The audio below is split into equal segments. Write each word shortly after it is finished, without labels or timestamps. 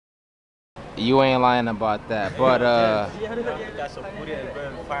You ain't lying about that, but got some booty and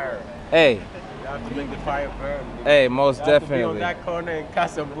burn fire. hey, You have to make the fire burn. hey, most you have to be definitely. on that corner and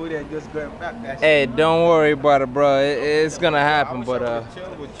catch some booty and just go back. That Hey, shit. don't worry about it, bro. It's gonna happen, but I would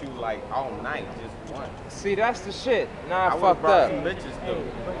chill with you like all night, just one. see, that's the shit. Nah, I I would fucked brought up. some bitches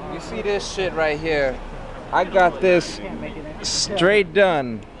though. You see this shit right here? I got this straight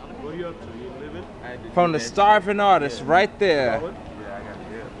done What are you up to? You living? from the Starvin Artist right there, Yeah, I got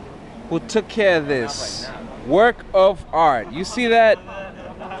it. who took care of this work of art. You see that?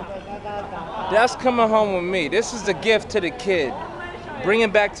 That's coming home with me. This is the gift to the kid.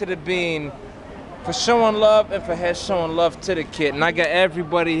 Bringing back to the bean for showing love and for her showing love to the kid. And I got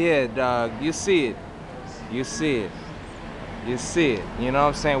everybody here, dog. You see it. You see it. You see it. You know what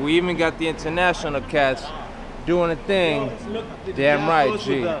I'm saying? We even got the international cats doing a thing. Damn right,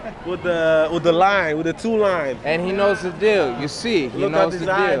 G. With the line, with the two line. And he knows the deal. You see, he knows the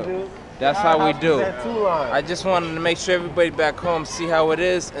deal. That's how we do. I just wanted to make sure everybody back home see how it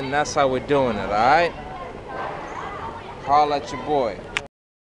is, and that's how we're doing it, all right? Holla at your boy.